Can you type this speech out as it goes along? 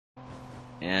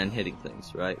and hitting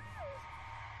things, right?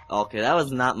 Okay, that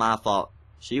was not my fault.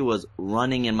 She was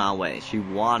running in my way. She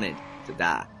wanted to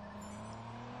die.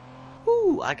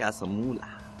 Woo, I got some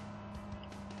moolah.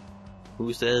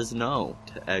 Who says no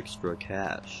to extra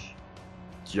cash?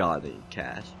 Johnny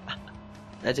Cash.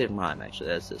 That didn't rhyme, actually.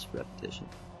 That's just repetition.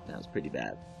 That was pretty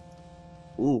bad.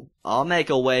 Ooh, I'll make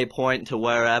a waypoint to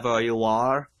wherever you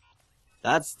are.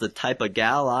 That's the type of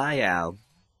gal I am.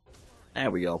 There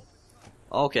we go.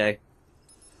 Okay.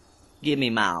 Give me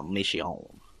my mission.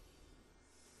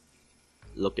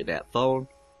 Look at that phone.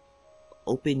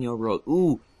 Open your road.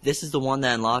 Ooh, this is the one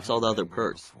that unlocks all the other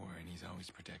perks. And he's always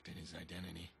protected his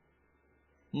identity.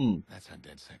 That's how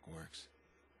DedSec works.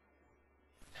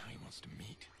 Now he wants to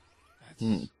meet. That's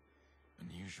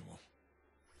unusual.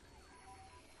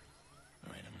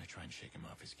 Alright, I'm gonna try and shake him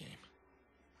off his game.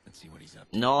 Let's see what he's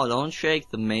up to. No, don't shake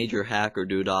the major hacker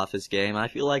dude off his game. I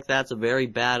feel like that's a very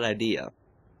bad idea.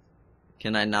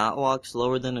 Can I not walk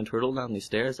slower than a turtle down these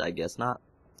stairs? I guess not.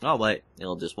 Oh wait,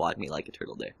 it'll just walk me like a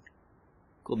turtle there.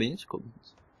 Cool beans, cool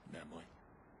beans. Bad boy.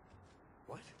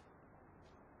 What?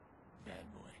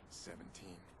 Bad boy, 17.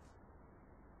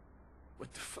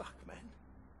 What the fuck, man?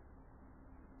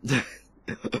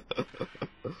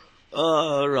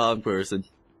 Oh, wrong person.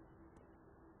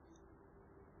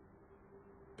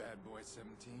 Bad boy,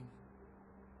 17.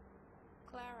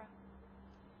 Clara.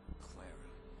 Clara.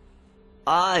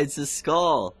 Ah, it's a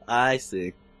skull. I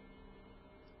see.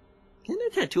 Getting a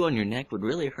tattoo on your neck would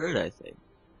really hurt, I think.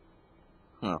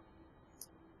 Huh.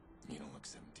 You don't look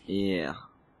 17. Yeah.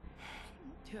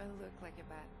 Do I look like a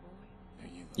bad boy? No,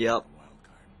 you look Yep. like a wild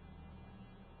card.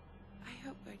 I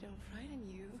hope I don't frighten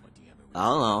you. What do you have a I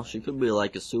don't know. reason? She could be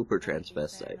like a super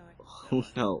transvestite. Who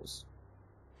knows?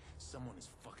 Someone is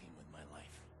fucking with my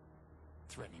life.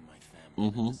 Threatening my family.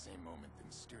 At the same moment, the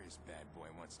mysterious bad boy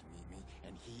wants to meet me,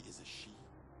 and he is a she.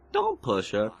 Don't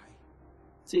push her. Why?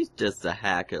 She's just a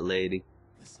hacker lady.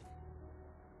 Listen.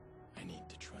 I need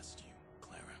to trust you,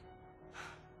 Clara.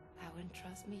 I wouldn't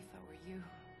trust me if I were you.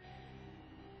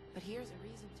 But here's a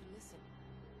reason to listen.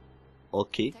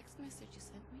 Okay. Text message you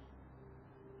sent me?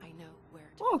 I know where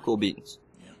to Oh, find cool it. beans.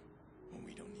 Yeah. Well,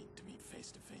 we don't need to meet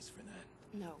face to face for that.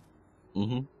 No,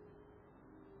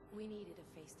 we needed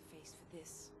a face-to-face for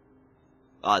this.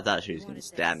 Oh, I thought she was You gonna wanted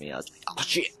stab that me. I was like, sex oh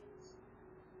shit.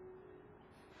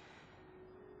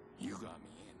 You got me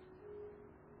in.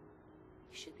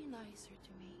 You should be nicer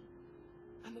to me.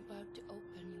 I'm about to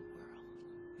open your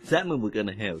world. Does that mean we're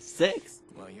gonna have sex?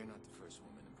 Well, you're not the first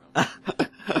woman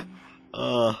to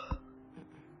probably.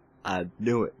 I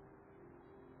knew it.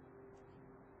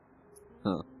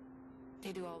 Huh.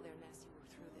 They do all their nasty work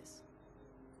through this.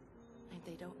 And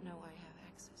they don't know I have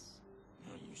access.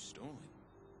 No, you stole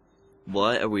it.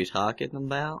 What are we talking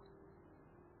about?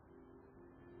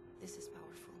 This is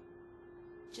powerful.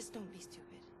 Just don't be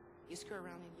stupid. You screw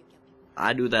around and you get people.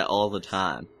 I do that all the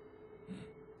time.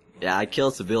 Yeah, I kill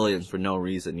civilians for no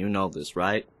reason. You know this,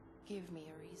 right? Give me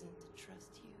a reason to trust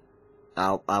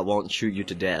you. I won't shoot you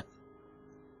to death.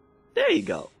 There you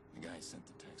go. The guy sent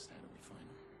the text. How do we find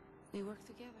him? We work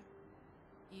together.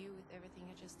 You with everything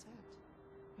I just said.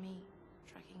 Me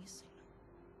tracking his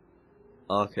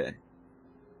signal. Okay.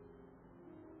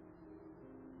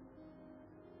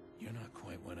 You're not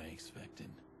quite what I expected.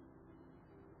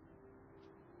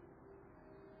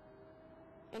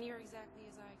 And you're exactly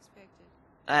as I expected.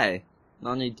 Hey,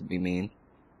 no need to be mean.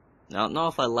 I don't know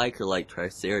if I like her like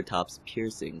Triceratops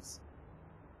piercings.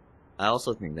 I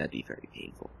also think that'd be very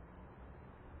painful.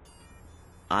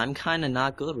 I'm kinda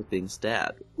not good with being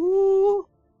stabbed. Ooh.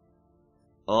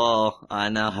 Oh, I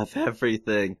now have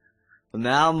everything.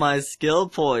 Now my skill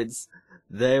points,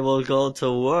 they will go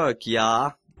to work,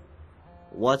 yeah?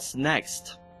 What's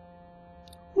next?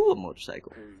 Ooh, a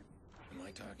motorcycle. Am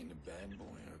I talking to Bad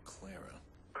Boy or Clara?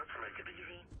 That's make it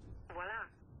easy. Voila.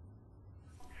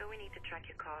 So we need to track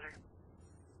your caller.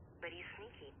 But he's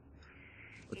sneaky.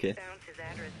 Okay. He found his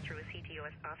address through a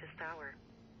CTOS office tower.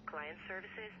 Client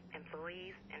services,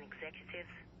 employees, and executives,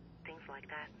 things like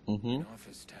that. Mm-hmm. An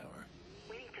office tower.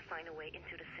 We need to find a way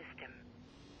into the system.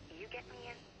 You get me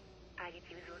in, I get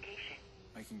you his location.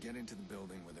 I can get into the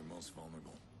building where they're most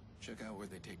vulnerable. Check out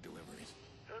where they take deliveries.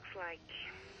 Looks like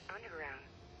underground,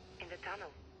 in the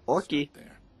tunnel. Orky. Stop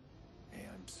there. Hey,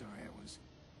 I'm sorry I was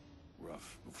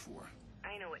rough before.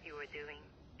 I know what you were doing,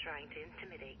 trying to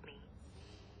intimidate me.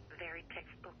 Very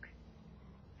textbook.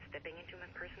 Stepping into my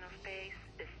personal space,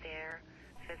 the stare,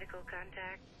 physical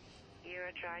contact. You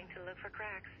are trying to look for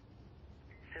cracks.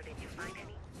 So did you find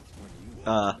any?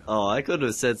 Oh, I could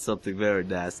have said something very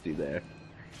nasty there.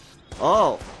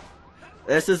 Oh!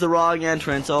 This is the wrong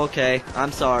entrance, okay.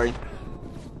 I'm sorry.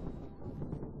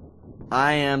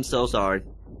 I am so sorry.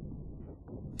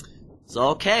 So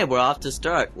okay, we're off to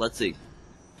start. Let's see.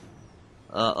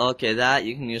 Okay, that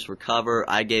you can use for cover.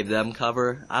 I gave them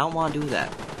cover. I don't want to do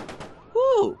that.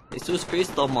 Woo! Jesus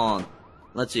Cristo, mon.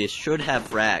 Let's see, it should have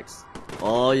frags.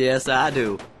 Oh, yes, I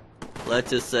do. Let's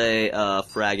just say,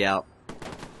 frag out.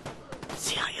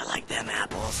 See how you like them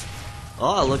apples?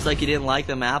 Oh, it looks like you didn't like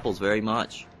them apples very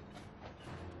much.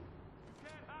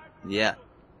 Yeah.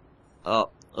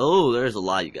 Oh, there's a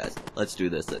lot, you guys. Let's do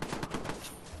this then.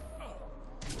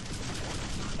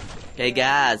 Hey,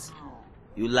 guys.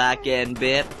 You like getting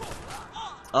bit?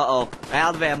 Uh-oh.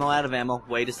 Out of ammo, out of ammo.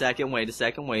 Wait a second, wait a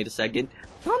second, wait a second.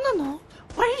 No, no, no.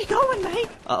 Where are you going, mate?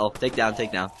 Uh-oh. Take down,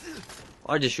 take down.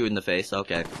 Or just shoot in the face.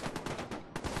 Okay.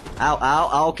 Ow,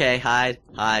 ow. Okay, hide,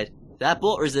 hide. That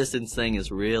bullet resistance thing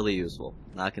is really useful.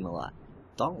 Not gonna lie.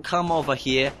 Don't come over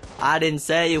here. I didn't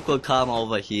say you could come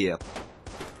over here.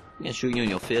 I'm gonna shoot you in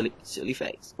your silly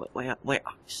face. Wait.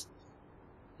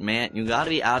 Man, you gotta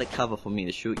be out of cover for me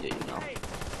to shoot you, you know.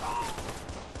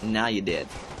 Now you did.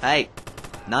 Hey,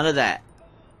 none of that.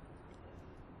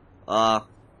 The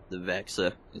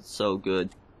Vexor. It's so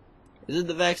good. Is it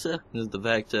the Vexor? Is it the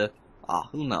Vector?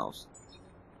 Who knows?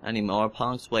 Any more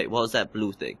punks? Wait, what was that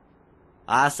blue thing?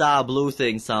 I saw a blue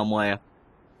thing somewhere.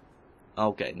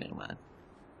 Okay, never mind.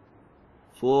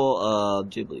 Full,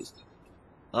 Ghibli's.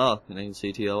 Oh, and I can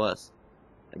see TOS.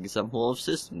 I guess I'm full of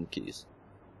system keys.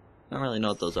 I don't really know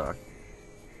what those are.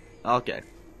 Okay.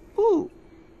 Woo!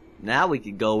 Now we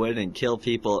can go in and kill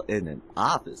people in an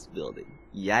office building.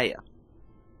 Yeah.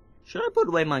 Should I put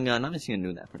away my gun? I'm just gonna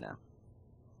do that for now.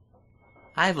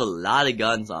 I have a lot of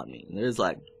guns on me. And there's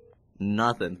like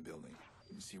nothing.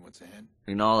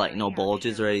 You know, like no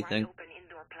bulges or anything.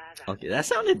 Okay, that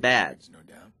sounded bad.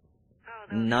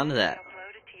 None of that.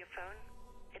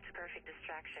 It's a perfect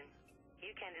distraction.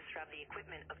 You can disrupt the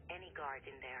equipment of any guard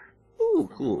in there. Ooh,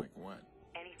 cool. Like what?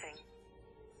 Anything.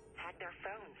 Hack their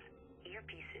phones,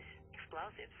 earpieces,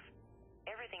 explosives.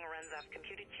 Everything runs off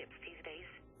computer chips these days.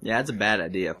 Yeah, that's a bad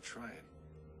idea. I'll try it.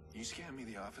 You scan me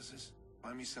the offices?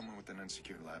 Find me someone with an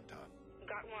unsecured laptop.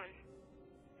 Got one.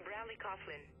 Bradley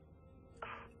Coughlin.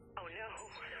 Oh no.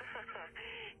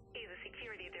 He's a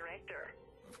security director.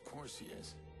 Of course he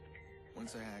is.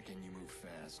 Once I hack in, you move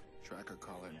fast. Tracker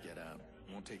caller and get out.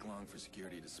 Won't take long for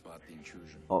security to spot the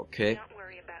intrusion. Okay. Don't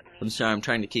worry about me. I'm sorry, I'm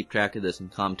trying to keep track of this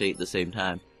and commentate at the same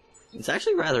time. It's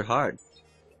actually rather hard.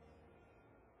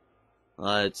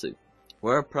 Let's see.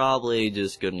 We're probably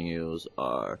just gonna use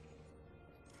our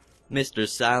Mr.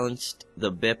 Silenced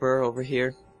the Bipper over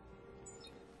here.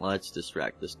 Let's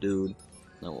distract this dude.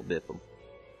 Then we'll bip him.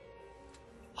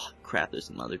 Oh, crap, there's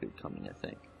another dude coming, I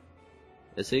think.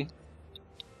 Is he?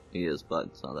 He is, but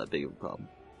it's not that big of a problem.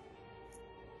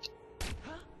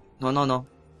 No.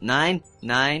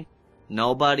 9.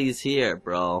 Nobody's here,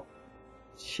 bro.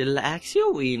 Chillax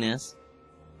your weenus.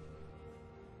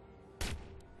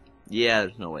 Yeah,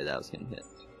 there's no way that was gonna hit.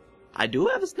 I do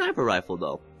have a sniper rifle,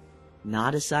 though.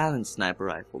 Not a silenced sniper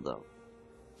rifle, though.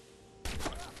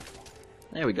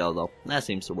 There we go, though. That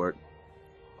seems to work.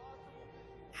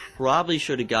 Probably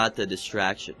should have got the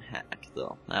distraction hack,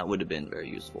 though. That would have been very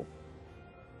useful.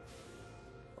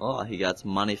 Oh, he got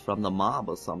some money from the mob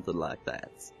or something like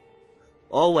that.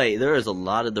 Oh wait, there is a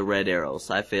lot of the red arrows.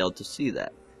 I failed to see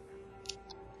that.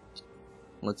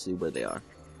 Let's see where they are.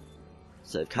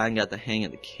 So I've kind of got the hang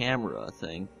of the camera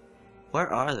thing.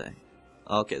 Where are they?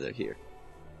 Okay, they're here.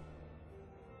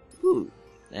 Whew,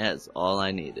 that's all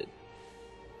I needed.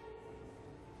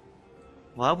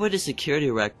 Why would a security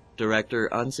director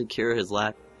unsecure his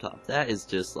laptop? That is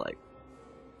just like...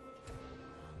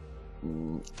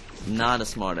 not a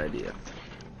smart idea.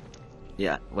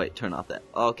 Yeah, wait, turn off that.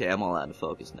 Okay, I'm all out of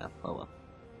focus now. Oh well.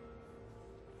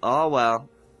 Oh well.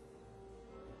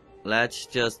 Let's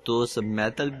just do some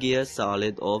Metal Gear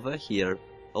Solid over here.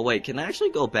 Oh wait, can I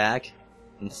actually go back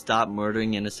and stop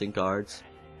murdering innocent guards?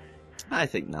 I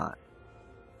think not.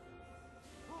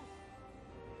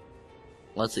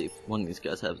 Let's see if one of these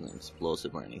guys has an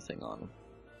explosive or anything on him.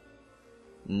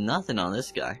 Nothing on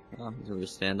this guy. Oh, he's a real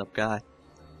stand-up guy.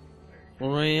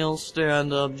 Real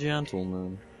stand-up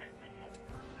gentleman.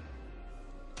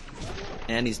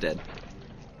 And he's dead.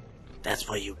 That's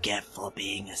what you get for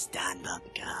being a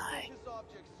stand-up guy.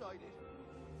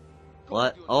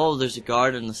 What? Oh, there's a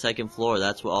guard on the second floor.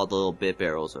 That's what all the little bip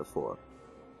arrows are for.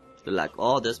 They're like,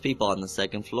 oh, there's people on the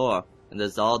second floor. And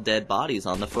there's all dead bodies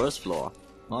on the first floor.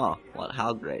 Oh, what?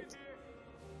 How great.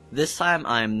 This time,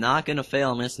 I'm not gonna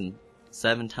fail missing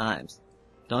 7 times.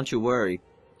 Don't you worry.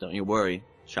 Don't you worry,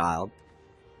 child.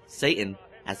 Satan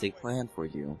has a plan for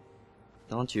you.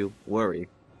 Don't you worry.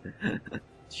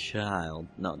 Child.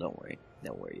 No, don't worry.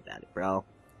 Don't worry about it, bro.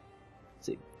 Let's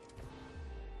see.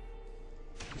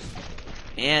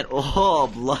 And, oh,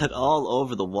 blood all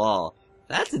over the wall.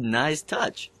 That's a nice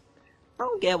touch. I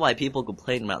don't get why people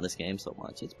complain about this game so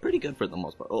much. It's pretty good for the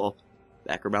most part. Oh,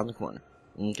 back around the corner.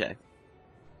 Okay.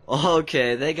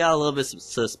 Okay, they got a little bit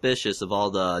suspicious of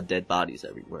all the dead bodies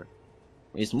everywhere.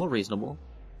 Reasonable, reasonable.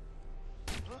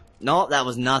 No, that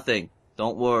was nothing.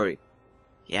 Don't worry.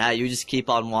 Yeah, you just keep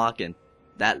on walking.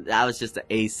 That was just the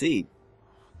AC.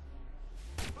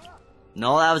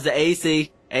 No, that was the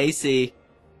AC. AC.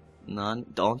 None.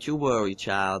 Don't you worry,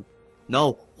 child.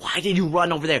 No. Why did you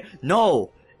run over there?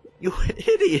 No. You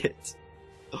idiot.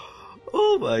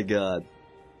 Oh my god.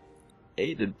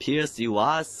 Aiden Pierce, you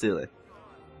are silly.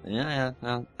 Yeah,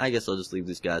 well, I guess I'll just leave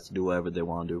these guys to do whatever they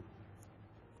want to do.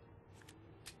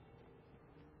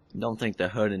 Don't think they're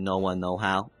hurting no one, no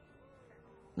how.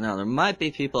 Now, there might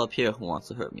be people up here who wants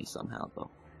to hurt me somehow, though.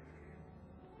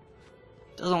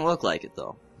 Doesn't look like it,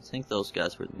 though. I think those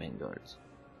guys were the main guards.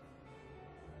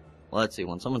 Well, let's see.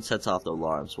 When someone sets off the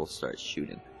alarms, we'll start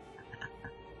shooting.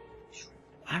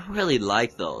 I really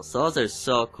like those. Those are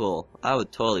so cool. I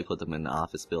would totally put them in an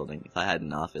office building if I had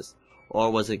an office. Or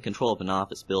was in control of an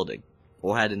office building.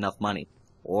 Or had enough money.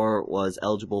 Or was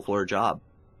eligible for a job.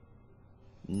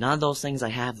 None of those things I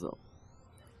have, though.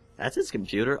 That's his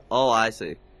computer? Oh, I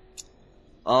see.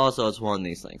 Oh, so it's one of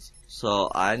these things.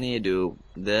 So I need to do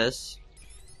this.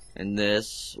 And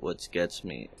this, which gets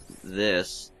me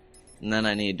this. And then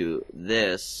I need to do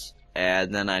this.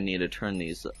 And then I need to turn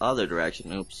these the other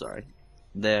direction. Oops, sorry.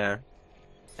 There.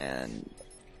 And...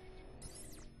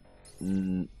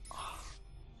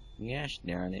 gosh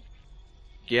darn it.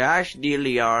 Gosh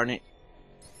dilly darn it.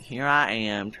 Here I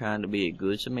am trying to be a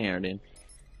good Samaritan.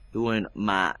 Doing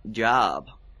my job.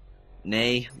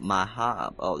 Nay, my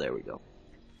hob. Oh, there we go.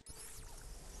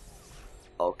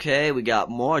 Okay, we got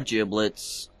more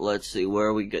giblets. Let's see, where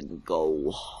are we gonna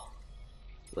go?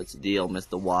 What's the deal,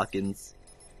 Mr. Watkins?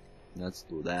 Let's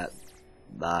do that.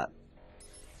 That.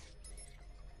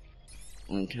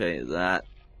 Okay, that.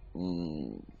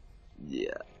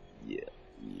 Yeah.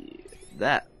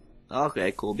 That.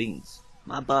 Okay, cool beans.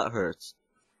 My butt hurts.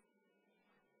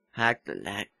 Hack the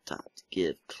laptop to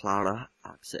give Clara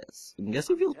access. I guess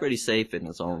he feels pretty safe in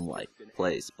his own, like,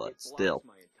 place, but still.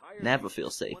 Never feel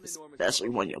safe, especially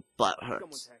when your butt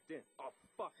hurts.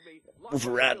 Move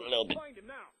around a little bit.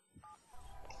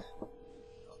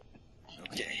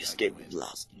 Okay, escape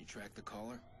lost. Can you track the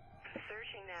caller?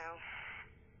 Searching now.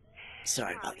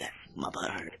 Sorry about that. My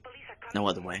butt hurt. No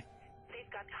other way. They've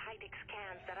got high-tech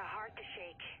scans that are hard to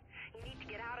shake. You need to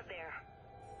get out of there.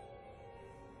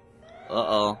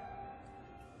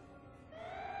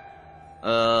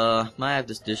 Might have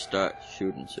to just start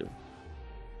shooting soon.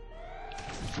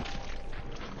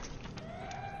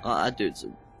 Oh, that dude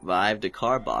survived a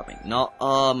car bombing. No,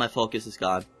 my focus is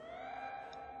gone.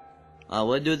 I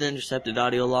would do the intercepted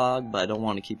audio log, but I don't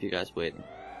want to keep you guys waiting.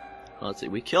 Let's see,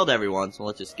 we killed everyone, so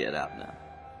let's just get out now.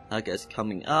 That guy's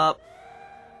coming up.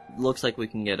 Looks like we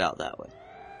can get out that way.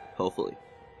 Hopefully.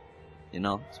 You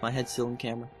know, is my head still in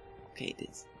camera? Okay, it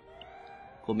is.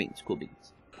 Cool beans, cool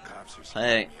beans.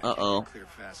 Hey,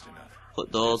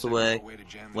 Put those away.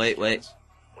 Wait.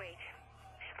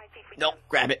 No,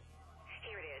 grab it.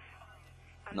 Here it is.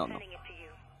 I'm No. sending it to you.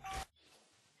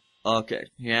 Okay,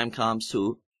 here I'm comms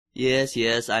 2.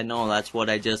 Yes, I know, that's what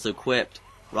I just equipped.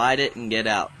 Ride it and get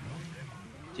out.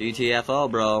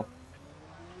 GTFO, bro.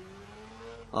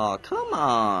 Oh, come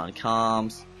on,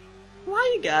 comms.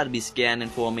 Why you gotta be scanning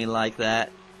for me like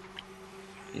that?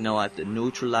 You know, I have to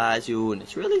neutralize you, and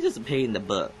it's really just a pain in the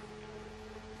butt.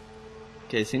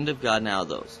 Okay, seem to have gotten out of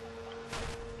those.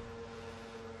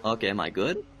 Okay, am I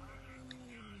good?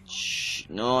 Shh,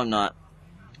 no I'm not.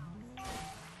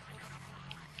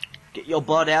 Get your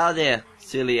butt out of there,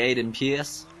 silly Aiden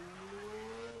Pierce.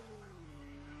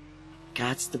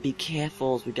 Gots to be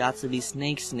careful, we got to be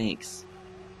snakes.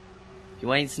 If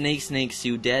you ain't snakes,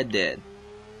 you dead.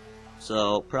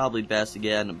 So, probably best to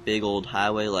get on a big old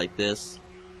highway like this,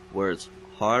 where it's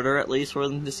harder at least for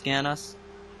them to scan us.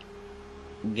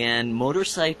 Again,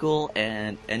 motorcycle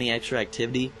and any extra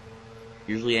activity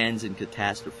usually ends in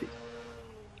catastrophe.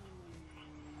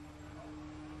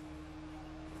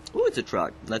 Ooh, it's a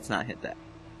truck. Let's not hit that.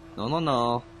 No.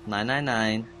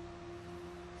 999.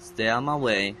 Stay on my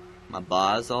way. My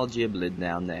bar's all giblet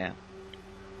down there.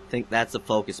 I think that's a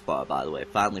focus bar, by the way.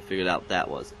 Finally figured out what that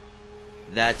was.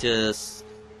 That just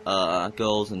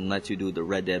goes and lets you do the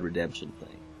Red Dead Redemption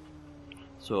thing.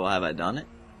 So have I done it?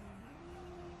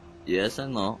 Yes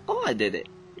and no. Oh, I did it.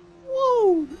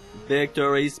 Woo!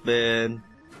 Victory spin.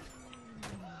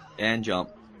 And jump.